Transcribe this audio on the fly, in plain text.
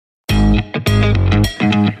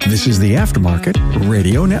This is the Aftermarket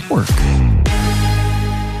Radio Network.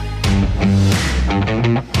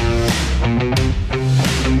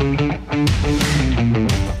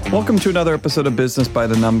 Welcome to another episode of Business by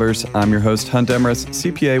the Numbers. I'm your host, Hunt Emrys,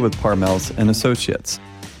 CPA with Parmells and Associates.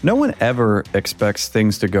 No one ever expects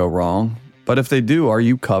things to go wrong, but if they do, are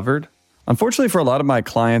you covered? Unfortunately for a lot of my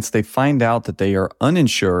clients, they find out that they are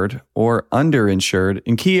uninsured or underinsured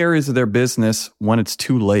in key areas of their business when it's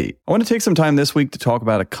too late. I want to take some time this week to talk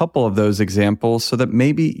about a couple of those examples so that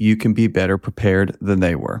maybe you can be better prepared than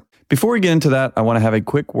they were. Before we get into that, I want to have a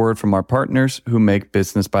quick word from our partners who make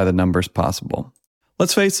Business by the Numbers possible.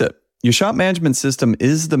 Let's face it, your shop management system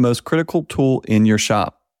is the most critical tool in your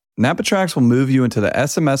shop. NapaTrax will move you into the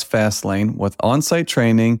SMS fast lane with on-site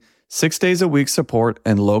training, 6 days a week support,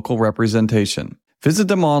 and local representation. Visit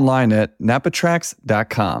them online at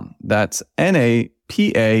napatrax.com. That's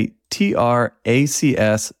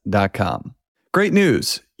NAPATRACS.com. Great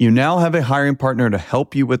news. You now have a hiring partner to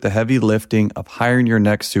help you with the heavy lifting of hiring your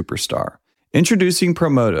next superstar. Introducing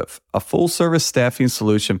Promotive, a full-service staffing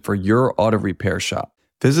solution for your auto repair shop.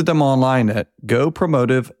 Visit them online at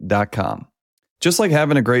gopromotive.com. Just like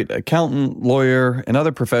having a great accountant, lawyer, and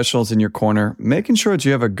other professionals in your corner, making sure that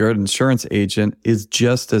you have a good insurance agent is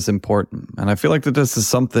just as important. And I feel like that this is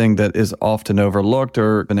something that is often overlooked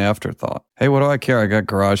or an afterthought. Hey, what do I care? I got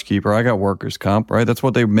Garage Keeper, I got Workers' Comp, right? That's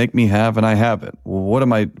what they make me have, and I have it. Well,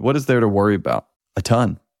 what is there to worry about? A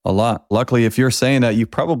ton, a lot. Luckily, if you're saying that, you've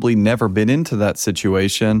probably never been into that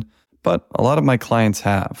situation, but a lot of my clients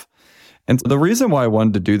have. And the reason why I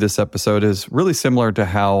wanted to do this episode is really similar to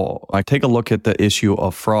how I take a look at the issue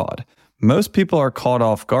of fraud. Most people are caught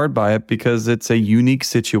off guard by it because it's a unique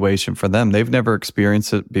situation for them. They've never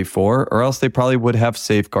experienced it before, or else they probably would have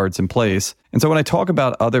safeguards in place. And so when I talk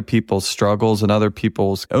about other people's struggles and other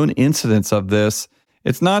people's own incidents of this,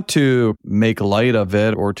 it's not to make light of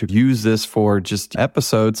it or to use this for just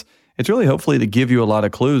episodes. It's really hopefully to give you a lot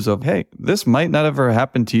of clues of, hey, this might not ever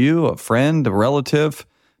happen to you, a friend, a relative,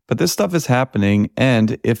 but this stuff is happening,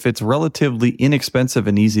 and if it's relatively inexpensive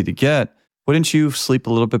and easy to get, wouldn't you sleep a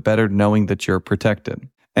little bit better knowing that you're protected?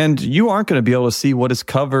 And you aren't going to be able to see what is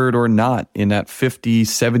covered or not in that 50,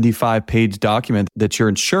 75-page document that your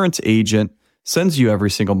insurance agent sends you every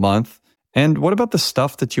single month. And what about the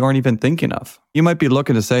stuff that you aren't even thinking of? You might be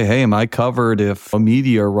looking to say, hey, am I covered if a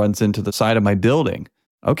meteor runs into the side of my building?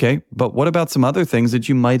 Okay, but what about some other things that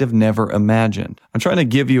you might have never imagined? I'm trying to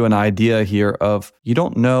give you an idea here of you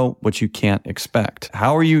don't know what you can't expect.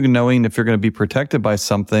 How are you knowing if you're going to be protected by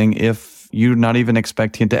something if you're not even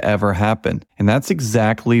expecting it to ever happen? And that's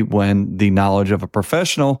exactly when the knowledge of a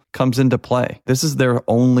professional comes into play. This is their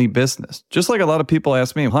only business. Just like a lot of people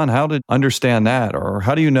ask me, Hon, how to understand that? Or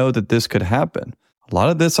how do you know that this could happen? A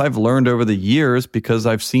lot of this I've learned over the years because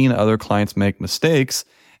I've seen other clients make mistakes.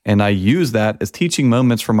 And I use that as teaching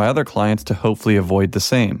moments for my other clients to hopefully avoid the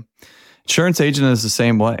same. Insurance agent is the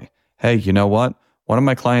same way. Hey, you know what? One of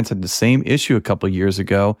my clients had the same issue a couple of years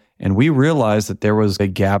ago, and we realized that there was a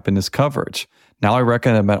gap in his coverage. Now I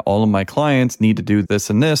recommend that all of my clients need to do this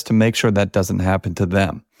and this to make sure that doesn't happen to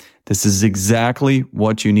them. This is exactly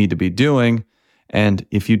what you need to be doing. And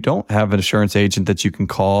if you don't have an insurance agent that you can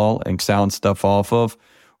call and sound stuff off of,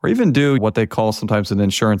 or even do what they call sometimes an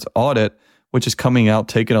insurance audit, which is coming out,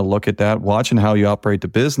 taking a look at that, watching how you operate the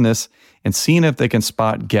business, and seeing if they can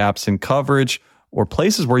spot gaps in coverage or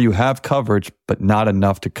places where you have coverage, but not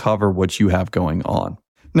enough to cover what you have going on.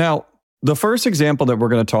 Now, the first example that we're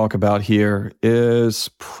going to talk about here is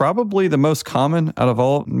probably the most common out of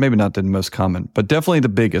all, maybe not the most common, but definitely the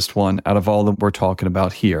biggest one out of all that we're talking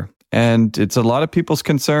about here. And it's a lot of people's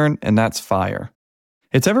concern, and that's fire.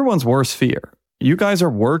 It's everyone's worst fear. You guys are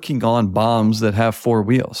working on bombs that have four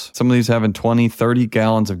wheels. Some of these having 20, 30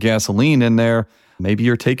 gallons of gasoline in there. Maybe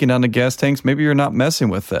you're taking down the gas tanks. Maybe you're not messing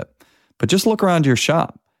with it. But just look around your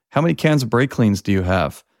shop. How many cans of brake cleans do you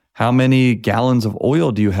have? How many gallons of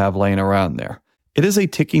oil do you have laying around there? It is a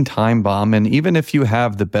ticking time bomb. And even if you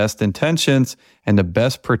have the best intentions and the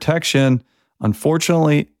best protection,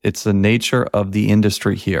 unfortunately, it's the nature of the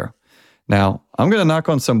industry here. Now, I'm going to knock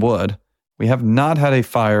on some wood. We have not had a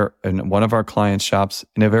fire in one of our clients' shops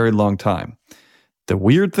in a very long time. The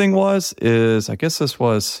weird thing it's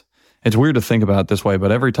weird to think about it this way,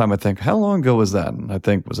 but every time I think, how long ago was that? And I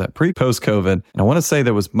think, was that post-COVID? And I want to say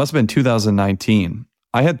must have been 2019.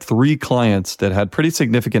 I had 3 clients that had pretty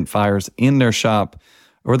significant fires in their shop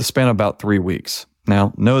over the span of about 3 weeks.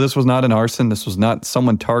 Now, no, this was not an arson. This was not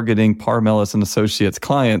someone targeting Parmells and Associates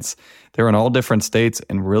clients. They were in all different states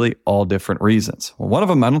and really all different reasons. Well, one of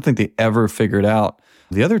them, I don't think they ever figured out.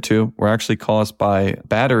 The other 2 were actually caused by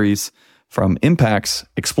batteries from impacts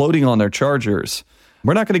exploding on their chargers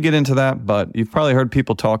We're not going to get into that, but you've probably heard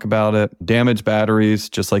people talk about it. Damaged batteries,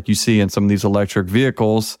 just like you see in some of these electric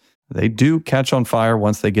vehicles, they do catch on fire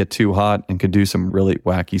once they get too hot and can do some really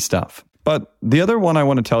wacky stuff. But the other one I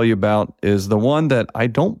want to tell you about is the one that I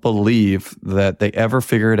don't believe that they ever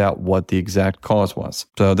figured out what the exact cause was.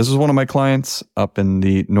 So this is one of my clients up in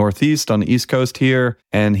the Northeast on the East Coast here,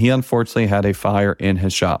 and he unfortunately had a fire in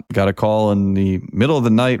his shop. Got a call in the middle of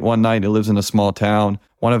the night one night. He lives in a small town.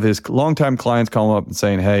 One of his longtime clients called him up and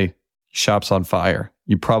saying, hey, shop's on fire.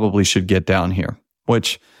 You probably should get down here,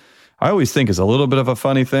 which I always think is a little bit of a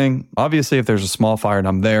funny thing. Obviously, if there's a small fire and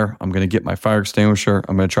I'm there, I'm going to get my fire extinguisher.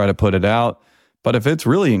 I'm going to try to put it out. But if it's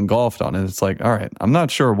really engulfed on it, it's like, all right, I'm not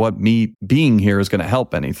sure what me being here is going to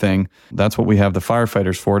help anything. That's what we have the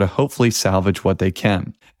firefighters for, to hopefully salvage what they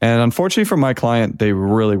can. And unfortunately for my client, they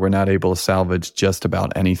really were not able to salvage just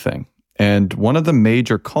about anything. And one of the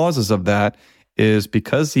major causes of that is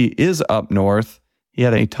because he is up north, he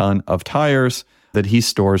had a ton of tires that he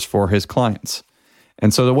stores for his clients.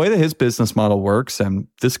 And so the way that his business model works, and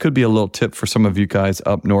this could be a little tip for some of you guys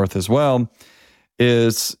up north as well,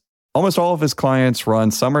 is almost all of his clients run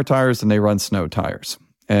summer tires and they run snow tires.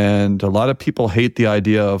 And a lot of people hate the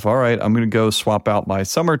idea of, all right, I'm going to go swap out my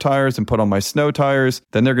summer tires and put on my snow tires.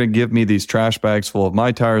 Then they're going to give me these trash bags full of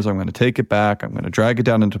my tires. I'm going to take it back. I'm going to drag it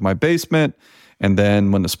down into my basement. And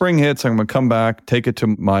then when the spring hits, I'm going to come back, take it to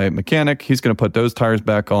my mechanic. He's going to put those tires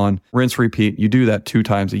back on, rinse, repeat. You do that 2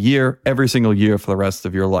 times a year, every single year for the rest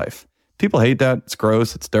of your life. People hate that. It's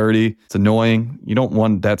gross. It's dirty. It's annoying. You don't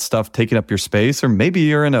want that stuff taking up your space. Or maybe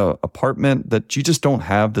you're in an apartment that you just don't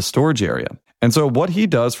have the storage area. And so what he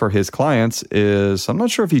does for his clients is, I'm not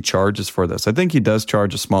sure if he charges for this. I think he does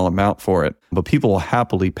charge a small amount for it, but people will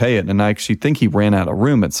happily pay it. And I actually think he ran out of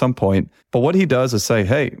room at some point. But what he does is say,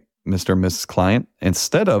 hey, Mr. and Mrs. Client,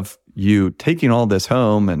 instead of you taking all this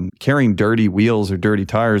home and carrying dirty wheels or dirty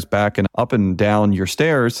tires back and up and down your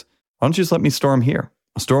stairs, why don't you just let me store them here?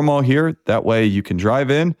 I'll store them all here. That way you can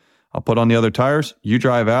drive in. I'll put on the other tires. You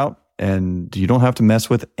drive out and you don't have to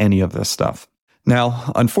mess with any of this stuff.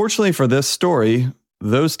 Now, unfortunately for this story,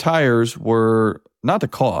 those tires were not the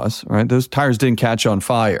cause, right? Those tires didn't catch on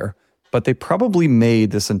fire, but they probably made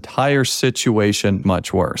this entire situation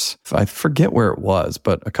much worse. I forget where it was,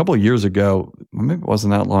 but a couple of years ago, maybe it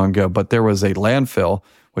wasn't that long ago, but there was a landfill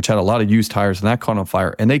which had a lot of used tires and that caught on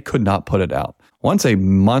fire and they could not put it out. Once a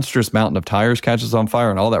monstrous mountain of tires catches on fire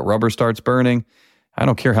and all that rubber starts burning, I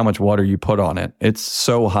don't care how much water you put on it. It's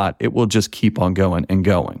so hot, it will just keep on going and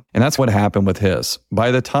going. And that's what happened with his.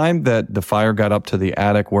 By the time that the fire got up to the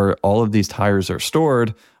attic where all of these tires are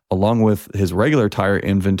stored, along with his regular tire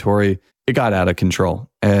inventory, it got out of control.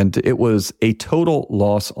 And it was a total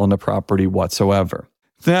loss on the property whatsoever.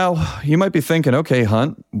 Now, you might be thinking, okay,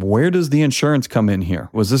 Hunt, where does the insurance come in here?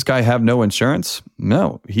 Was this guy have no insurance?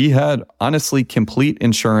 No, he had honestly complete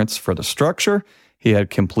insurance for the structure. He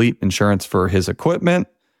had complete insurance for his equipment.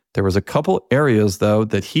 There was a couple areas, though,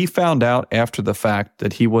 that he found out after the fact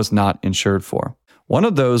that he was not insured for. One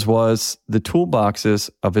of those was the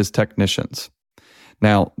toolboxes of his technicians.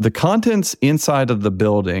 Now, the contents inside of the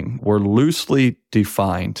building were loosely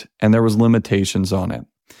defined, and there was limitations on it.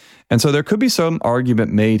 And so there could be some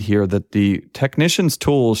argument made here that the technician's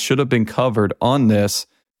tools should have been covered on this,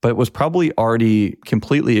 but it was probably already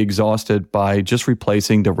completely exhausted by just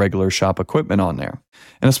replacing the regular shop equipment on there.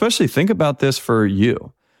 And especially think about this for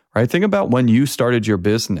you, right? Think about when you started your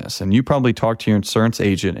business and you probably talked to your insurance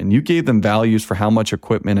agent and you gave them values for how much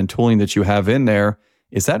equipment and tooling that you have in there.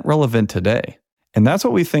 Is that relevant today? And that's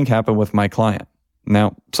what we think happened with my client.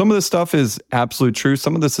 Now, some of this stuff is absolute truth.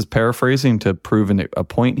 Some of this is paraphrasing to prove a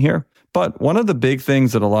point here. But one of the big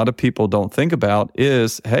things that a lot of people don't think about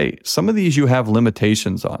is, hey, some of these you have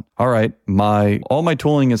limitations on. All right, all my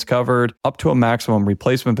tooling is covered up to a maximum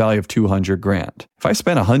replacement value of $200,000. If I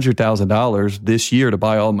spend $100,000 this year to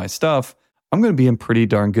buy all my stuff, I'm going to be in pretty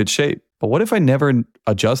darn good shape. But what if I never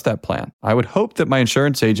adjust that plan? I would hope that my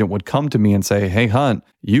insurance agent would come to me and say, hey, Hunt,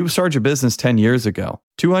 you started your business 10 years ago.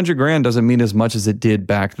 $200,000 doesn't mean as much as it did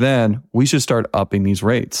back then. We should start upping these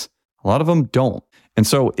rates. A lot of them don't. And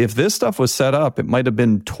so if this stuff was set up, it might have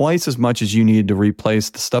been twice as much as you needed to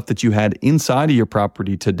replace the stuff that you had inside of your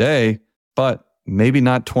property today, but maybe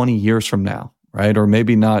not 20 years from now, right? Or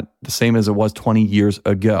maybe not the same as it was 20 years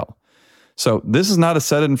ago. So this is not a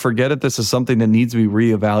set it and forget it. This is something that needs to be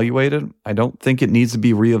reevaluated. I don't think it needs to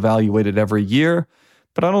be reevaluated every year,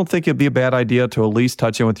 but I don't think it'd be a bad idea to at least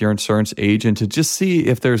touch in with your insurance agent to just see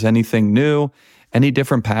if there's anything new, any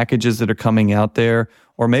different packages that are coming out there,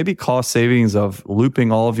 or maybe cost savings of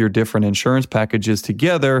looping all of your different insurance packages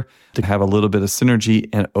together to have a little bit of synergy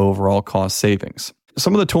and overall cost savings.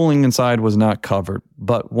 Some of the tooling inside was not covered,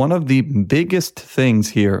 but one of the biggest things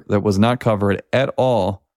here that was not covered at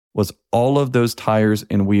all was all of those tires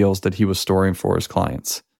and wheels that he was storing for his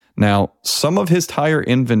clients. Now, some of his tire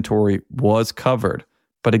inventory was covered,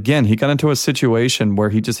 but again, he got into a situation where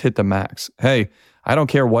he just hit the max. Hey, I don't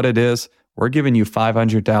care what it is. We're giving you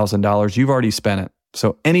 $500,000. You've already spent it.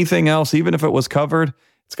 So anything else, even if it was covered,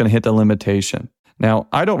 it's going to hit the limitation. Now,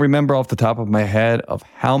 I don't remember off the top of my head of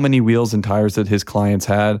how many wheels and tires that his clients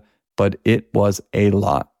had, but it was a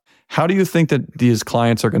lot. How do you think that these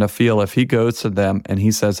clients are going to feel if he goes to them and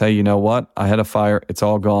he says, hey, you know what? I had a fire. It's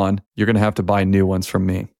all gone. You're going to have to buy new ones from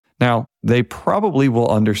me. Now, they probably will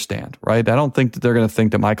understand, right? I don't think that they're going to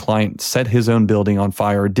think that my client set his own building on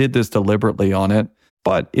fire or did this deliberately on it.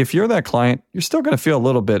 But if you're that client, you're still going to feel a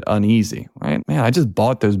little bit uneasy, right? Man, I just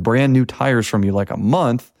bought those brand new tires from you like a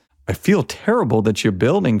month. I feel terrible that your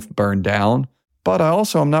building burned down, but I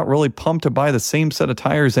also am not really pumped to buy the same set of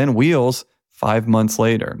tires and wheels 5 months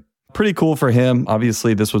later. Pretty cool for him.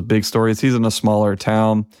 Obviously, this was big stories. He's in a smaller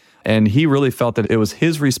town, and he really felt that it was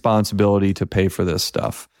his responsibility to pay for this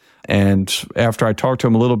stuff. And after I talked to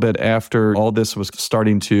him a little bit after all this was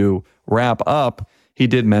starting to wrap up, he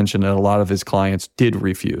did mention that a lot of his clients did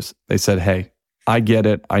refuse. They said, hey, I get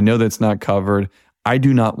it. I know that's not covered. I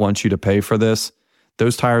do not want you to pay for this.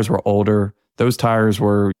 Those tires were older. Those tires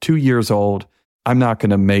were 2 years old. I'm not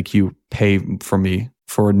going to make you pay for me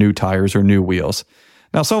for new tires or new wheels.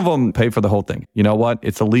 Now, some of them pay for the whole thing. You know what?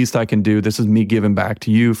 It's the least I can do. This is me giving back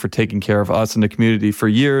to you for taking care of us in the community for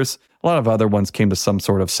years. A lot of other ones came to some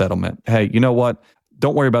sort of settlement. Hey, you know what?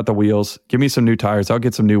 Don't worry about the wheels. Give me some new tires. I'll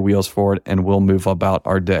get some new wheels for it, and we'll move about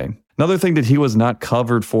our day. Another thing that he was not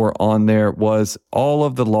covered for on there was all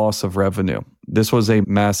of the loss of revenue. This was a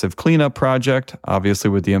massive cleanup project, obviously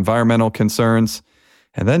with the environmental concerns.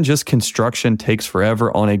 And then just construction takes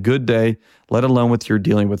forever on a good day, let alone with you're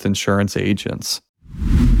dealing with insurance agents.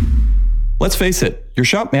 Let's face it, your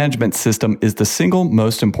shop management system is the single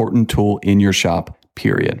most important tool in your shop,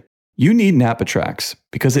 period. You need NapaTrax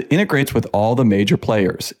because it integrates with all the major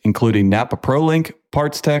players, including Napa ProLink,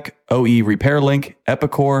 PartsTech, OE RepairLink,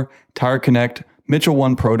 Epicor, Tire Connect, Mitchell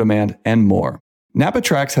 1 Pro Demand, and more.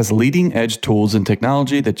 NapaTrax has leading-edge tools and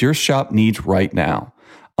technology that your shop needs right now.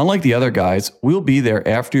 Unlike the other guys, we'll be there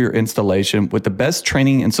after your installation with the best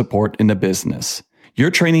training and support in the business. Your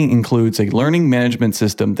training includes a learning management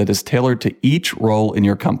system that is tailored to each role in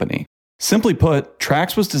your company. Simply put,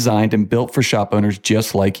 Trax was designed and built for shop owners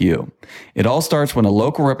just like you. It all starts when a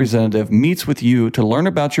local representative meets with you to learn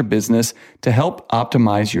about your business to help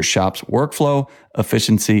optimize your shop's workflow,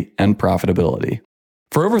 efficiency, and profitability.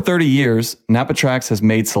 For over 30 years, NapaTrax has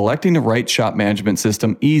made selecting the right shop management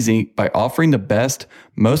system easy by offering the best,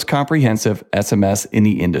 most comprehensive SMS in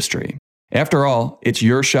the industry. After all, it's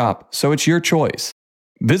your shop, so it's your choice.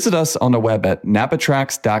 Visit us on the web at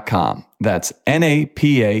napatrax.com. That's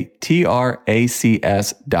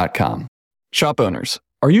napatracs.com. Shop owners,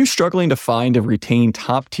 are you struggling to find and retain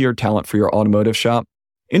top-tier talent for your automotive shop?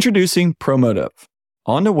 Introducing Promotive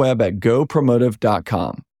on the web at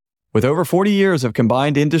gopromotive.com. With over 40 years of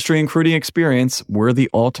combined industry and recruiting experience, we're the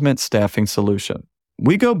ultimate staffing solution.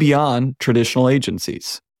 We go beyond traditional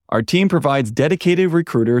agencies. Our team provides dedicated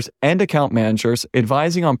recruiters and account managers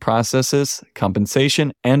advising on processes,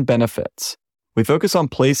 compensation, and benefits. We focus on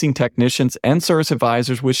placing technicians and service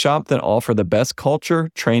advisors with shops that offer the best culture,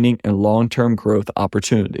 training, and long-term growth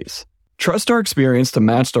opportunities. Trust our experience to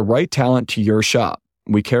match the right talent to your shop.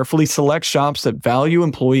 We carefully select shops that value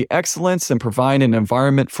employee excellence and provide an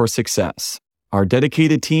environment for success. Our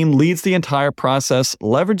dedicated team leads the entire process,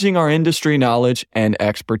 leveraging our industry knowledge and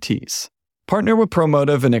expertise. Partner with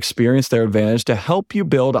Promotive and experience their advantage to help you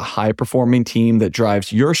build a high-performing team that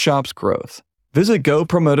drives your shop's growth. Visit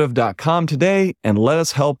gopromotive.com today and let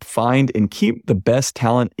us help find and keep the best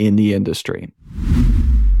talent in the industry.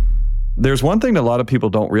 There's one thing that a lot of people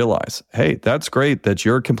don't realize. Hey, that's great that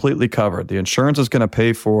you're completely covered. The insurance is going to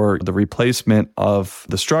pay for the replacement of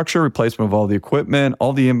the structure, replacement of all the equipment,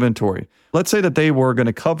 all the inventory. Let's say that they were going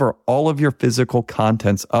to cover all of your physical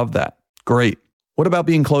contents of that. Great. What about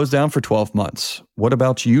being closed down for 12 months? What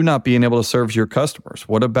about you not being able to serve your customers?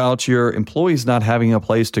 What about your employees not having a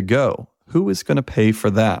place to go? Who is going to pay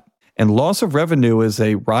for that? And loss of revenue is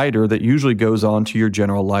a rider that usually goes on to your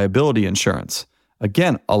general liability insurance.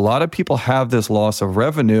 Again, a lot of people have this loss of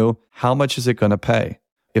revenue. How much is it going to pay?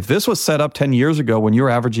 If this was set up 10 years ago when you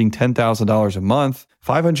were averaging $10,000 a month,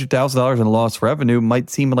 $500,000 in lost revenue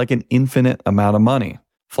might seem like an infinite amount of money.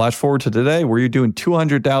 Flash forward to today where you're doing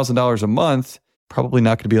 $200,000 a month, probably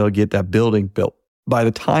not going to be able to get that building built by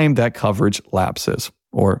the time that coverage lapses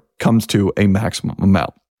or comes to a maximum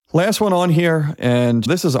amount. Last one on here, and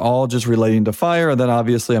this is all just relating to fire, and then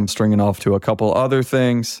obviously I'm stringing off to a couple other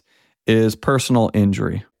things, is personal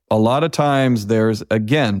injury. A lot of times there's,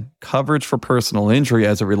 again, coverage for personal injury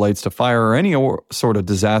as it relates to fire or any sort of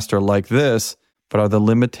disaster like this, but are the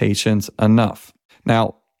limitations enough?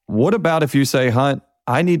 Now, what about if you say, Hunt,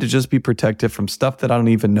 I need to just be protected from stuff that I don't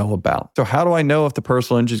even know about. So how do I know if the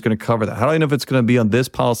personal injury is going to cover that? How do I know if it's going to be on this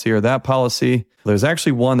policy or that policy? There's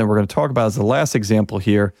actually one that we're going to talk about as the last example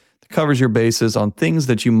here that covers your bases on things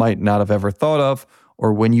that you might not have ever thought of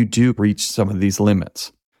or when you do reach some of these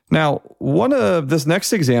limits. Now, one of this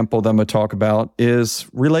next example that I'm going to talk about is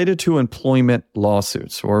related to employment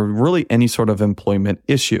lawsuits or really any sort of employment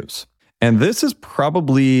issues. And this is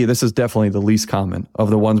definitely the least common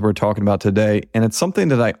of the ones we're talking about today. And it's something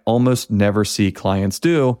that I almost never see clients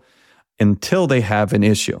do until they have an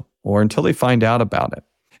issue or until they find out about it.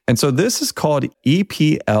 And so this is called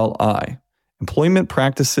EPLI, Employment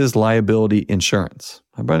Practices Liability Insurance.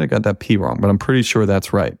 I might have got that P wrong, but I'm pretty sure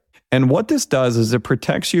that's right. And what this does is it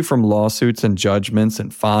protects you from lawsuits and judgments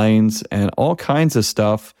and fines and all kinds of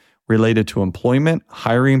stuff related to employment,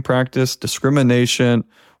 hiring practice, discrimination,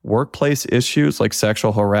 workplace issues like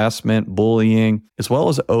sexual harassment, bullying, as well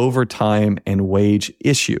as overtime and wage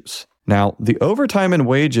issues. Now, the overtime and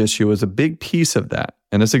wage issue is a big piece of that.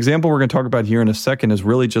 And this example we're going to talk about here in a second is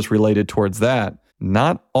really just related towards that.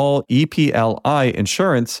 Not all EPLI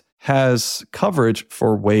insurance has coverage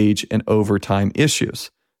for wage and overtime issues.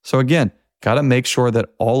 So again, got to make sure that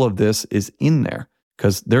all of this is in there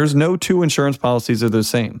because there's no two insurance policies that are the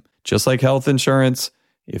same. Just like health insurance,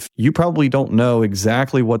 if you probably don't know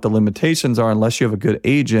exactly what the limitations are unless you have a good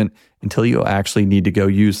agent until you actually need to go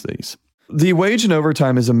use these. The wage and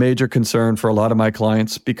overtime is a major concern for a lot of my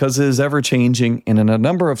clients because it is ever changing. And in a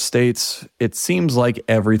number of states, it seems like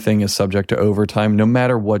everything is subject to overtime no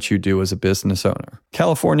matter what you do as a business owner.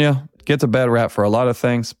 California gets a bad rap for a lot of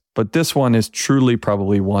things, but this one is truly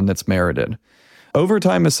probably one that's merited.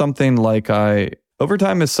 Overtime is something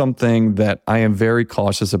that I am very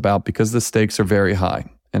cautious about because the stakes are very high.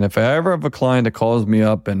 And if I ever have a client that calls me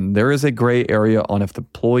up and there is a gray area on if the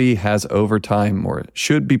employee has overtime or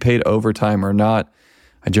should be paid overtime or not,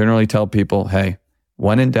 I generally tell people, hey,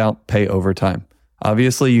 when in doubt, pay overtime.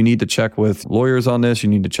 Obviously, you need to check with lawyers on this. You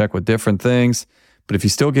need to check with different things. But if you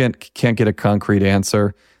still can't get a concrete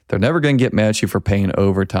answer, they're never going to get mad at you for paying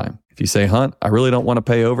overtime. If you say, Hunt, I really don't want to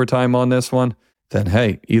pay overtime on this one, then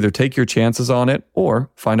hey, either take your chances on it or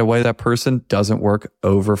find a way that person doesn't work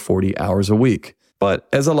over 40 hours a week. But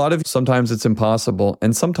as a lot of you, sometimes it's impossible,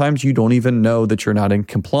 and sometimes you don't even know that you're not in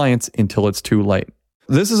compliance until it's too late.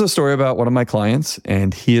 This is a story about one of my clients,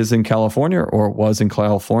 and he is in California, or was in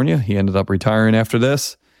California. He ended up retiring after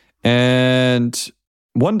this, and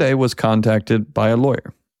one day was contacted by a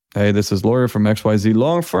lawyer. Hey, this is lawyer from XYZ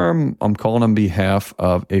law firm. I'm calling on behalf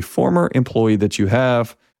of a former employee that you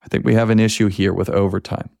have. I think we have an issue here with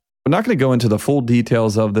overtime. I'm not going to go into the full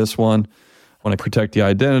details of this one. I want to protect the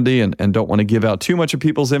identity and don't want to give out too much of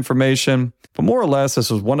people's information. But more or less,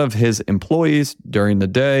 this was one of his employees during the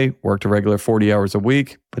day, worked a regular 40 hours a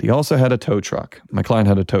week, but he also had a tow truck. My client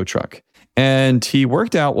had a tow truck. And he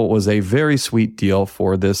worked out what was a very sweet deal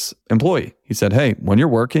for this employee. He said, hey, when you're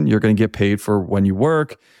working, you're going to get paid for when you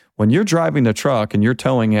work. When you're driving the truck and you're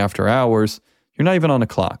towing after hours, you're not even on a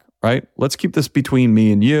clock, right? Let's keep this between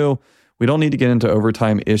me and you. We don't need to get into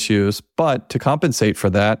overtime issues, but to compensate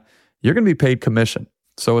for that, you're going to be paid commission.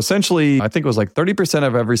 So essentially, I think it was like 30%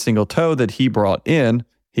 of every single tow that he brought in,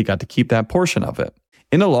 he got to keep that portion of it.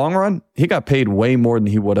 In the long run, he got paid way more than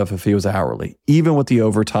he would have if he was hourly, even with the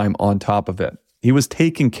overtime on top of it. He was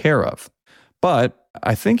taken care of. But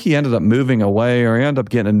I think he ended up moving away or he ended up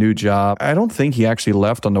getting a new job. I don't think he actually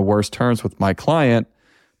left on the worst terms with my client,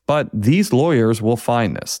 but these lawyers will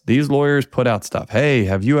find this. These lawyers put out stuff. Hey,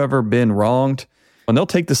 have you ever been wronged? And they'll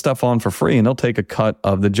take the stuff on for free and they'll take a cut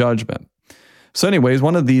of the judgment. So anyways,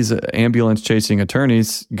 one of these ambulance chasing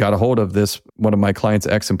attorneys got a hold of one of my client's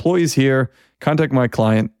ex-employees here, contacted my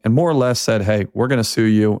client and more or less said, hey, we're going to sue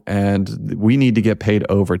you and we need to get paid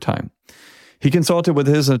overtime. He consulted with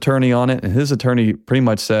his attorney on it and his attorney pretty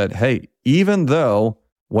much said, hey, even though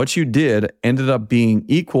what you did ended up being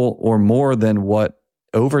equal or more than what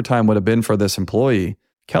overtime would have been for this employee,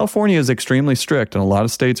 California is extremely strict and a lot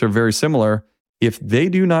of states are very similar. If they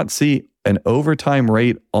do not see an overtime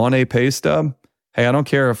rate on a pay stub, hey, I don't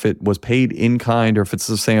care if it was paid in kind or if it's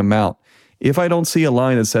the same amount. If I don't see a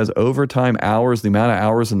line that says overtime hours, the amount of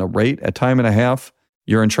hours and the rate at time and a half,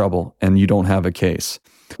 you're in trouble and you don't have a case.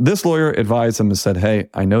 This lawyer advised him and said, hey,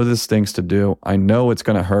 I know this stinks to do. I know it's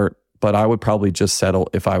going to hurt, but I would probably just settle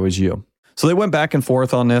if I was you. So they went back and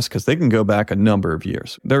forth on this because they can go back a number of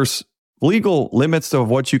years. There's legal limits of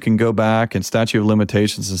what you can go back and statute of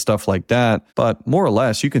limitations and stuff like that. But more or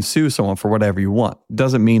less, you can sue someone for whatever you want.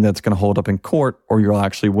 Doesn't mean that's going to hold up in court or you'll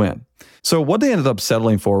actually win. So what they ended up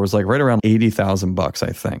settling for was like right around $80,000,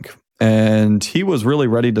 I think. And he was really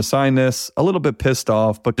ready to sign this, a little bit pissed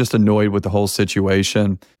off, but just annoyed with the whole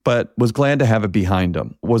situation, but was glad to have it behind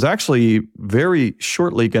him. Was actually very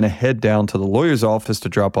shortly going to head down to the lawyer's office to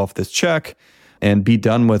drop off this check and be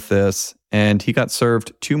done with this. And he got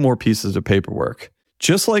served 2 more pieces of paperwork.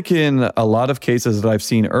 Just like in a lot of cases that I've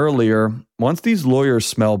seen earlier, once these lawyers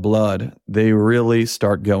smell blood, they really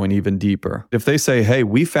start going even deeper. If they say, hey,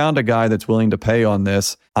 we found a guy that's willing to pay on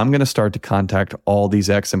this, I'm going to start to contact all these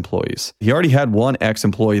ex-employees. He already had one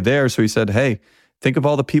ex-employee there, so he said, hey, think of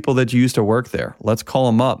all the people that you used to work there. Let's call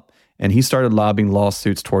them up. And he started lobbying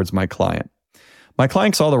lawsuits towards my client. My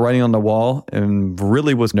client saw the writing on the wall and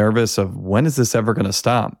really was nervous of when is this ever going to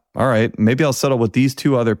stop? All right, maybe I'll settle with these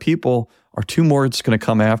 2 other people or 2 more just going to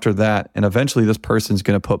come after that. And eventually this person's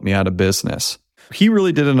going to put me out of business. He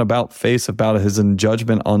really did an about face about his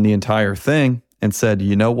judgment on the entire thing and said,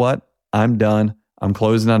 you know what? I'm done. I'm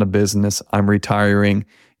closing out of business. I'm retiring.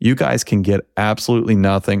 You guys can get absolutely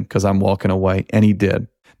nothing because I'm walking away. And he did.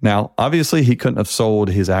 Now, obviously, he couldn't have sold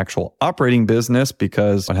his actual operating business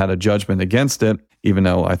because it had a judgment against it, even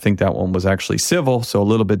though I think that one was actually civil, so a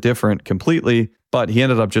little bit different completely. But he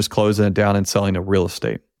ended up just closing it down and selling the real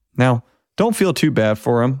estate. Now, don't feel too bad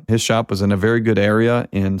for him. His shop was in a very good area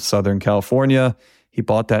in Southern California. He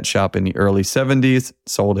bought that shop in the early 70s,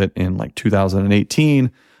 sold it in like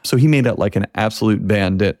 2018. So he made it like an absolute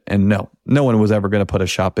bandit. And no one was ever going to put a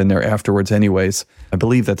shop in there afterwards anyways. I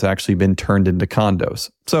believe that's actually been turned into condos.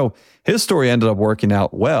 So his story ended up working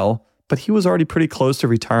out well, but he was already pretty close to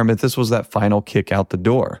retirement. This was that final kick out the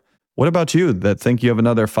door. What about you that think you have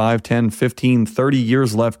another 5, 10, 15, 30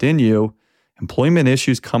 years left in you? Employment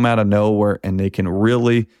issues come out of nowhere and they can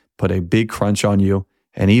really put a big crunch on you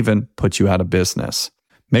and even put you out of business.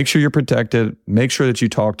 Make sure you're protected. Make sure that you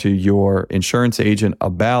talk to your insurance agent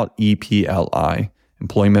about EPLI,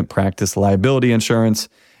 Employment Practice Liability Insurance,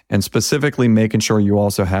 and specifically making sure you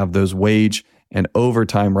also have those wage and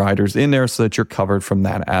overtime riders in there so that you're covered from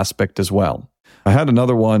that aspect as well. I had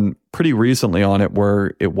another one pretty recently on it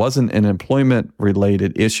where it wasn't an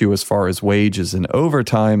employment-related issue as far as wages and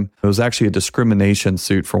overtime. It was actually a discrimination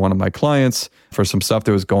suit for one of my clients for some stuff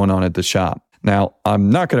that was going on at the shop. Now, I'm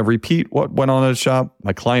not going to repeat what went on at the shop.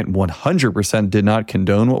 My client 100% did not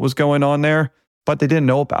condone what was going on there, but they didn't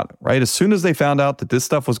know about it, right? As soon as they found out that this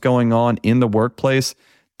stuff was going on in the workplace,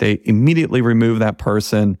 they immediately removed that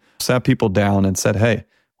person, sat people down and said, hey,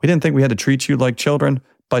 we didn't think we had to treat you like children,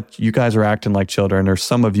 but you guys are acting like children, or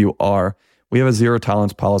some of you are. We have a zero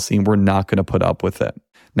tolerance policy and we're not going to put up with it.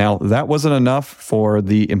 Now, that wasn't enough for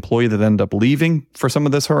the employee that ended up leaving for some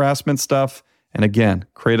of this harassment stuff. And again,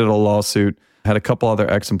 created a lawsuit, had a couple other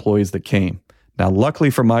ex-employees that came. Now,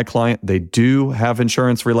 luckily for my client, they do have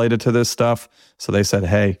insurance related to this stuff. So they said,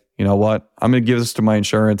 hey, you know what? I'm going to give this to my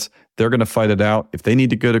insurance. They're going to fight it out. If they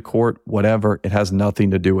need to go to court, whatever, it has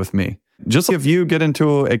nothing to do with me. Just like if you get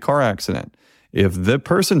into a car accident, if the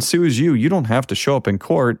person sues you, you don't have to show up in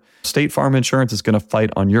court. State Farm Insurance is going to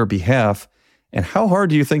fight on your behalf. And how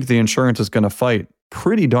hard do you think the insurance is going to fight?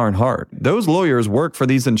 Pretty darn hard. Those lawyers work for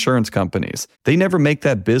these insurance companies. They never make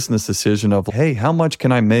that business decision of, hey, how much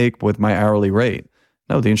can I make with my hourly rate?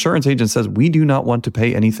 No, the insurance agent says, we do not want to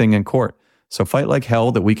pay anything in court. So fight like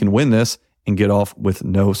hell that we can win this and get off with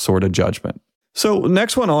no sort of judgment. So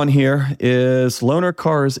next one on here is loaner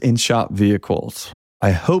cars and shop vehicles.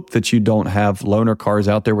 I hope that you don't have loaner cars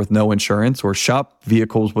out there with no insurance or shop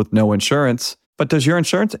vehicles with no insurance. But does your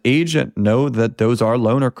insurance agent know that those are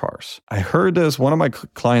loaner cars? I heard this, one of my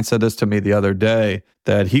clients said this to me the other day,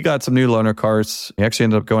 that he got some new loaner cars. He actually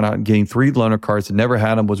ended up going out and getting 3 loaner cars and never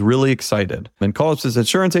had them, was really excited. And calls his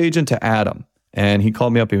insurance agent to add them. And he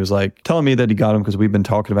called me up. He was like, telling me that he got them because we've been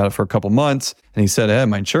talking about it for a couple months. And he said, hey,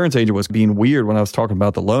 my insurance agent was being weird when I was talking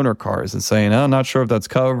about the loaner cars and saying, oh, I'm not sure if that's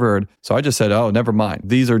covered. So I just said, oh, never mind.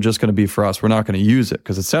 These are just going to be for us. We're not going to use it,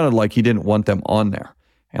 because it sounded like he didn't want them on there.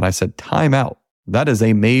 And I said, time out. That is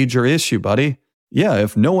a major issue, buddy. Yeah,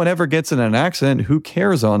 if no one ever gets in an accident, who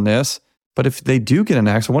cares on this? But if they do get in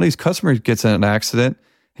an accident, one of these customers gets in an accident,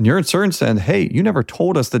 and your insurance said, hey, you never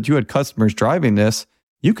told us that you had customers driving this,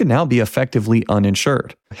 you can now be effectively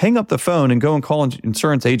uninsured. Hang up the phone and go and call an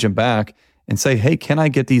insurance agent back and say, hey, can I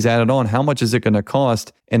get these added on? How much is it going to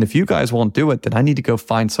cost? And if you guys won't do it, then I need to go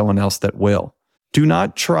find someone else that will. Do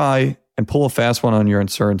not try and pull a fast one on your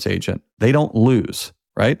insurance agent. They don't lose.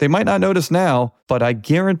 Right? They might not notice now, but I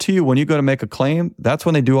guarantee you when you go to make a claim, that's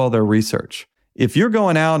when they do all their research. If you're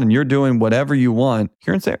going out and you're doing whatever you want,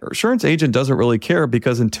 your insurance agent doesn't really care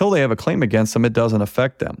because until they have a claim against them, it doesn't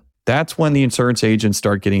affect them. That's when the insurance agents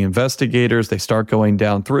start getting investigators. They start going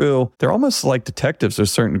down through. They're almost like detectives to a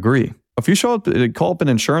certain degree. If you call up an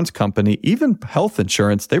insurance company, even health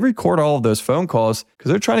insurance, they record all of those phone calls because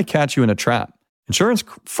they're trying to catch you in a trap. Insurance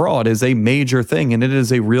fraud is a major thing and it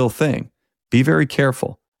is a real thing. Be very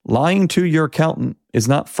careful. Lying to your accountant is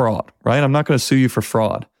not fraud, right? I'm not going to sue you for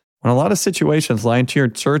fraud. In a lot of situations, lying to your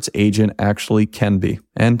insurance agent actually can be,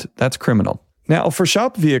 and that's criminal. Now, for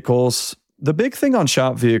shop vehicles, the big thing on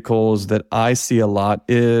shop vehicles that I see a lot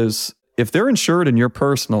is if they're insured in your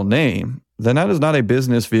personal name, then that is not a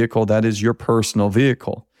business vehicle, that is your personal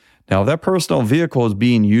vehicle. Now, if that personal vehicle is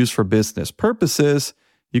being used for business purposes,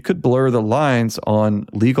 you could blur the lines on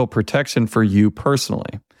legal protection for you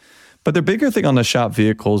personally. But the bigger thing on the shop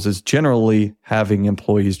vehicles is generally having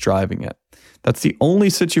employees driving it. That's the only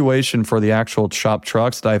situation for the actual shop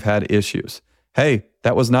trucks that I've had issues. Hey,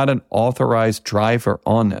 that was not an authorized driver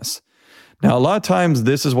on this. Now, a lot of times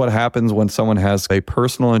this is what happens when someone has a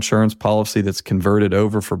personal insurance policy that's converted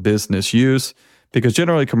over for business use, because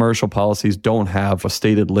generally commercial policies don't have a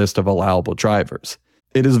stated list of allowable drivers.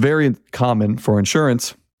 It is very common for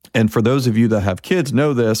insurance, and for those of you that have kids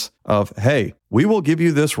know this, of, hey, we will give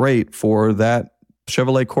you this rate for that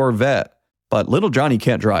Chevrolet Corvette, but little Johnny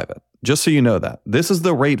can't drive it. Just so you know that. This is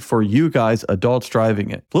the rate for you guys, adults driving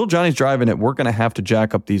it. If little Johnny's driving it, we're going to have to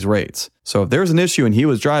jack up these rates. So if there's an issue and he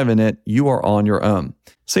was driving it, you are on your own.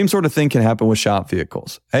 Same sort of thing can happen with shop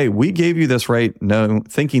vehicles. Hey, we gave you this rate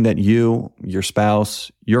thinking that you, your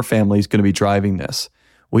spouse, your family is going to be driving this.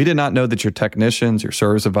 We did not know that your technicians, your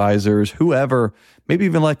service advisors, whoever, maybe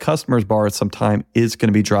even let customers borrow it sometime, is going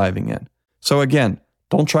to be driving it. So again,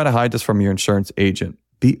 don't try to hide this from your insurance agent.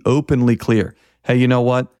 Be openly clear. Hey, you know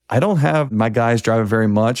what? I don't have my guys driving very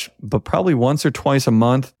much, but probably once or twice a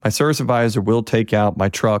month, my service advisor will take out my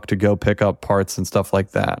truck to go pick up parts and stuff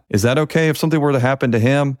like that. Is that okay if something were to happen to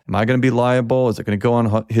him? Am I going to be liable? Is it going to go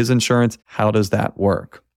on his insurance? How does that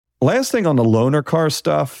work? Last thing on the loaner car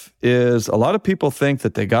stuff is a lot of people think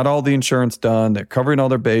that they got all the insurance done. They're covering all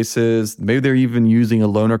their bases. Maybe they're even using a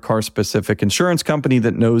loaner car specific insurance company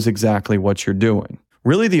that knows exactly what you're doing.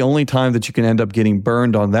 Really, the only time that you can end up getting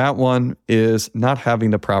burned on that one is not having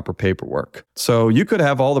the proper paperwork. So you could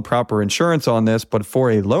have all the proper insurance on this, but for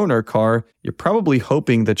a loaner car, you're probably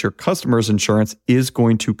hoping that your customer's insurance is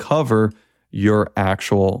going to cover your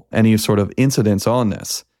actual, any sort of incidents on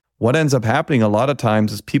this. What ends up happening a lot of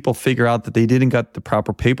times is people figure out that they didn't get the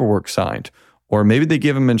proper paperwork signed, or maybe they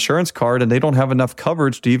give them an insurance card and they don't have enough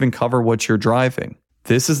coverage to even cover what you're driving.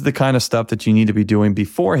 This is the kind of stuff that you need to be doing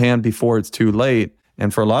beforehand before it's too late.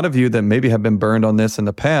 And for a lot of you that maybe have been burned on this in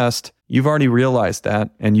the past, you've already realized that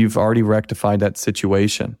and you've already rectified that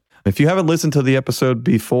situation. If you haven't listened to the episode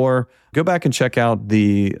before, go back and check out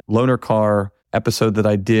the loaner car episode that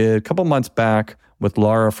I did a couple months back with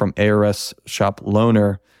Laura from ARS Shop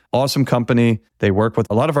Loaner. Awesome company. They work with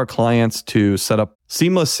a lot of our clients to set up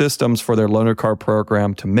seamless systems for their loaner car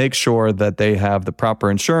program to make sure that they have the proper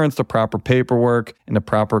insurance, the proper paperwork, and the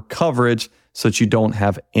proper coverage so that you don't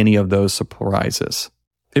have any of those surprises.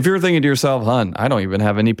 If you're thinking to yourself, hon, I don't even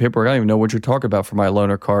have any paperwork. I don't even know what you're talking about for my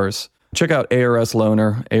loaner cars. Check out ARS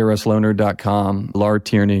Loaner, arsloaner.com. Laura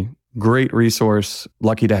Tierney, great resource.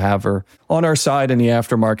 Lucky to have her on our side in the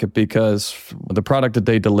aftermarket because the product that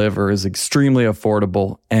they deliver is extremely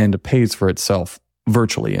affordable and pays for itself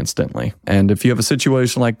virtually instantly. And if you have a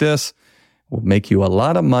situation like this, it will make you a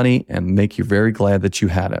lot of money and make you very glad that you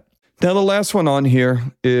had it. Now, the last one on here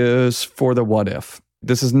is for the what if.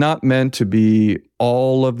 This is not meant to be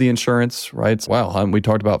all of the insurance, right? Wow, we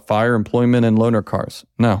talked about fire, employment, and loaner cars.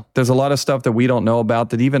 No, there's a lot of stuff that we don't know about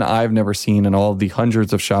that even I've never seen in all of the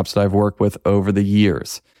hundreds of shops that I've worked with over the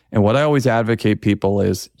years. And what I always advocate people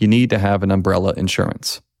is you need to have an umbrella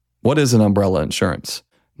insurance. What is an umbrella insurance?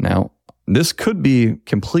 Now, this could be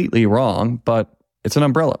completely wrong, but it's an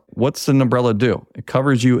umbrella. What's an umbrella do? It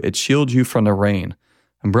covers you, it shields you from the rain.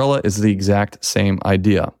 Umbrella is the exact same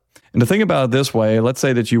idea. And to think about it this way, let's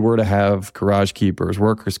say that you were to have garage keepers,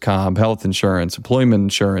 workers' comp, health insurance, employment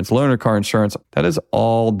insurance, loaner car insurance. That is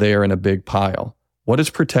all there in a big pile. What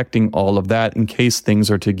is protecting all of that in case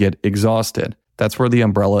things are to get exhausted? That's where the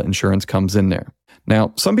umbrella insurance comes in there.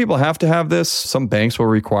 Now, some people have to have this. Some banks will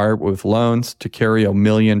require it with loans to carry $1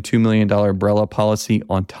 million, $2 million umbrella policy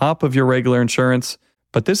on top of your regular insurance.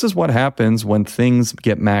 But this is what happens when things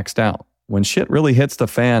get maxed out. When shit really hits the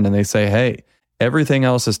fan and they say, hey, everything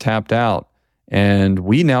else is tapped out and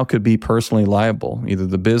we now could be personally liable, either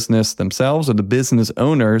the business themselves or the business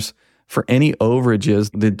owners, for any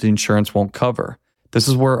overages that the insurance won't cover. This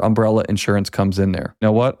is where umbrella insurance comes in there.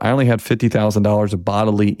 Now what? I only had $50,000 of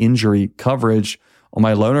bodily injury coverage on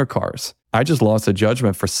my loaner cars. I just lost a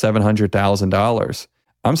judgment for $700,000.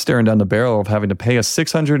 I'm staring down the barrel of having to pay a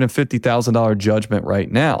 $650,000 judgment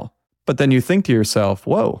right now. But then you think to yourself,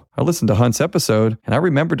 whoa, I listened to Hunt's episode and I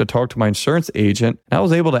remembered to talk to my insurance agent and I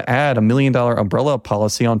was able to add $1 million umbrella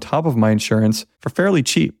policy on top of my insurance for fairly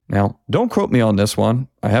cheap. Now, don't quote me on this one.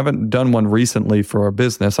 I haven't done one recently for a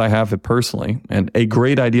business. I have it personally, and a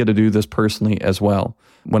great idea to do this personally as well.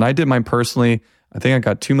 When I did mine personally, I think I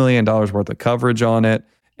got $2 million worth of coverage on it.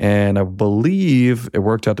 And I believe it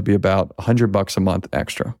worked out to be about $100 a month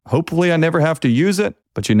extra. Hopefully I never have to use it,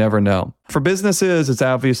 but you never know. For businesses, it's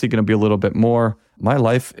obviously going to be a little bit more. My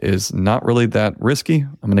life is not really that risky.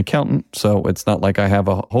 I'm an accountant, so it's not like I have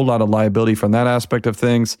a whole lot of liability from that aspect of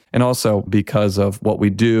things. And also because of what we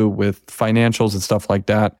do with financials and stuff like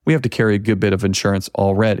that, we have to carry a good bit of insurance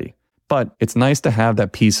already. But it's nice to have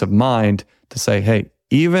that peace of mind to say, hey,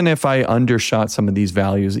 even if I undershot some of these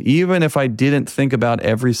values, even if I didn't think about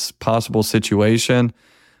every possible situation,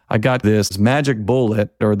 I got this magic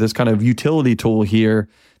bullet or this kind of utility tool here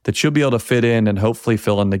that should be able to fit in and hopefully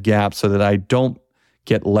fill in the gap so that I don't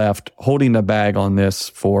get left holding the bag on this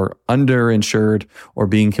for underinsured or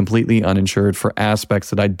being completely uninsured for aspects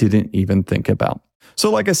that I didn't even think about. So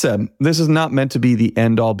like I said, this is not meant to be the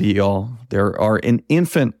end-all be-all. There are an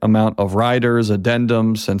infinite amount of riders,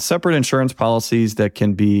 addendums, and separate insurance policies that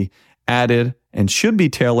can be added and should be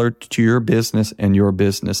tailored to your business and your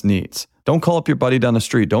business needs. Don't call up your buddy down the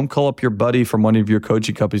street. Don't call up your buddy from one of your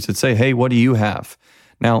coaching companies and say, hey, what do you have?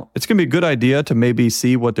 Now, it's going to be a good idea to maybe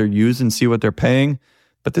see what they're using, see what they're paying,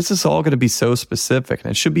 but this is all going to be so specific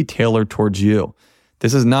and it should be tailored towards you.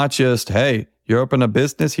 This is not just, hey, you're opening a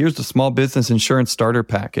business, here's the small business insurance starter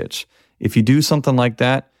package. If you do something like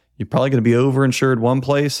that, you're probably going to be overinsured one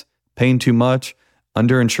place, paying too much,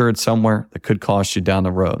 underinsured somewhere that could cost you down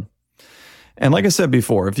the road. And like I said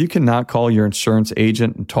before, if you cannot call your insurance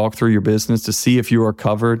agent and talk through your business to see if you are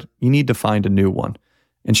covered, you need to find a new one.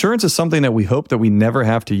 Insurance is something that we hope that we never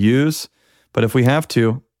have to use, but if we have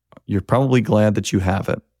to, you're probably glad that you have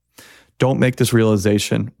it. Don't make this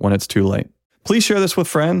realization when it's too late. Please share this with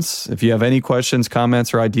friends. If you have any questions,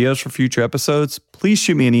 comments, or ideas for future episodes, please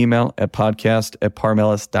shoot me an email at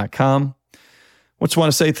podcast@parmelis.com. I just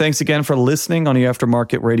want to say thanks again for listening on the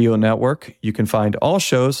Aftermarket Radio Network. You can find all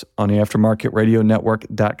shows on the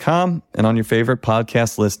aftermarketradionetwork.com and on your favorite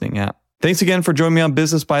podcast listening app. Thanks again for joining me on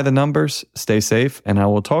Business by the Numbers. Stay safe, and I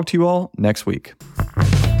will talk to you all next week.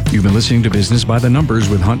 You've been listening to Business by the Numbers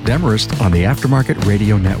with Hunt Demarest on the Aftermarket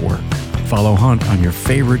Radio Network. Follow Hunt on your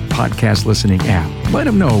favorite podcast listening app. Let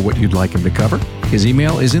him know what you'd like him to cover. His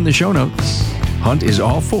email is in the show notes. Hunt is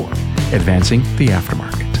all for advancing the aftermarket.